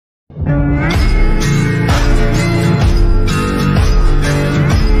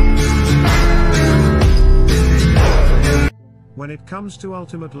When it comes to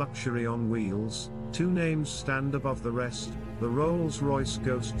ultimate luxury on wheels, two names stand above the rest: the Rolls Royce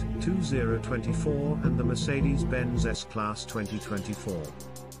Ghost 2024 and the Mercedes Benz S Class 2024.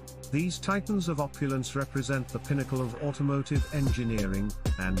 These titans of opulence represent the pinnacle of automotive engineering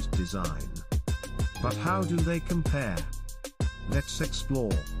and design. But how do they compare? Let's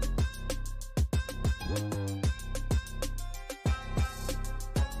explore.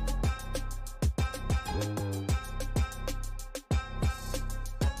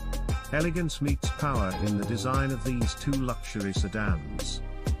 Elegance meets power in the design of these two luxury sedans.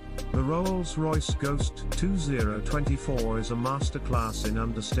 The Rolls Royce Ghost 2024 is a masterclass in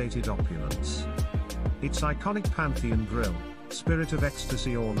understated opulence. Its iconic Pantheon grille, spirit of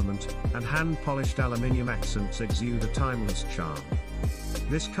ecstasy ornament, and hand-polished aluminium accents exude a timeless charm.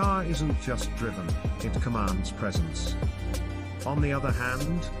 This car isn't just driven, it commands presence. On the other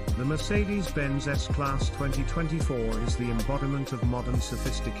hand, the Mercedes Benz S Class 2024 is the embodiment of modern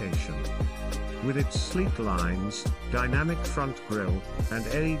sophistication. With its sleek lines, dynamic front grille, and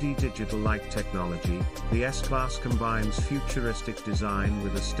LED digital light technology, the S Class combines futuristic design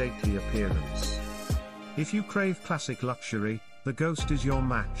with a stately appearance. If you crave classic luxury, the Ghost is your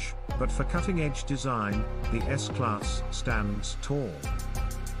match, but for cutting-edge design, the S Class stands tall.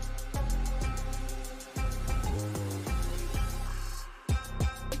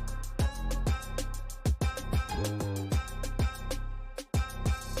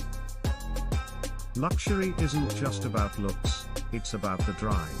 Luxury isn't just about looks, it's about the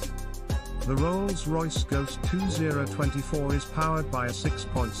drive. The Rolls Royce Ghost 2024 is powered by a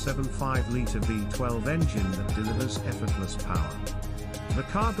 6.75-litre V12 engine that delivers effortless power. The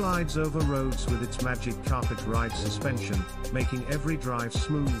car glides over roads with its magic carpet ride suspension, making every drive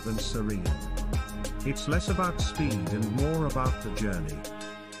smooth and serene. It's less about speed and more about the journey.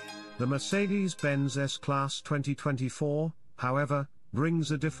 The Mercedes Benz S Class 2024, however,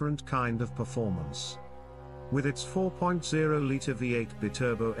 brings a different kind of performance. With its 4.0-litre V8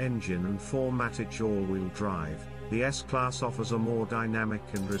 biturbo engine and 4MATIC all-wheel drive, the S Class offers a more dynamic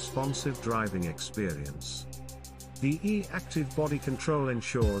and responsive driving experience. The E-Active body control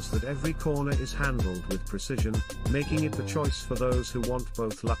ensures that every corner is handled with precision, making it the choice for those who want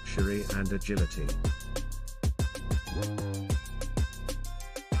both luxury and agility.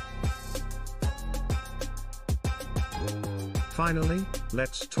 Finally,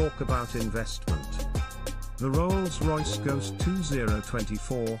 let's talk about investment. The Rolls Royce Ghost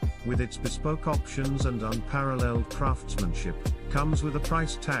 2024, with its bespoke options and unparalleled craftsmanship, comes with a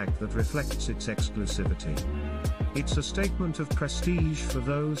price tag that reflects its exclusivity. It's a statement of prestige for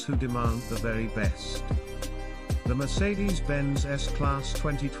those who demand the very best. The Mercedes Benz S Class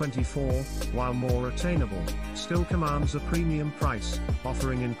 2024, while more attainable, still commands a premium price,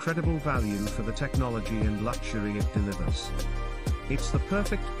 offering incredible value for the technology and luxury it delivers. It's the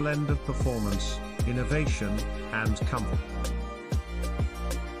perfect blend of performance, innovation, and comfort.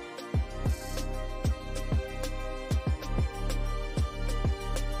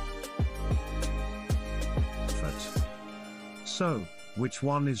 So, which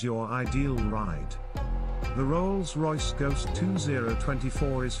one is your ideal ride? The Rolls Royce Ghost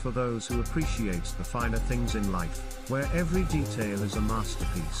 2024 is for those who appreciate the finer things in life, where every detail is a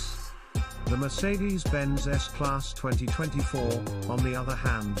masterpiece. The Mercedes Benz S Class 2024, on the other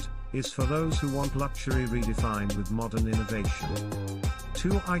hand, is for those who want luxury redefined with modern innovation.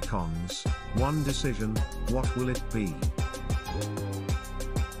 Two icons, one decision, what will it be?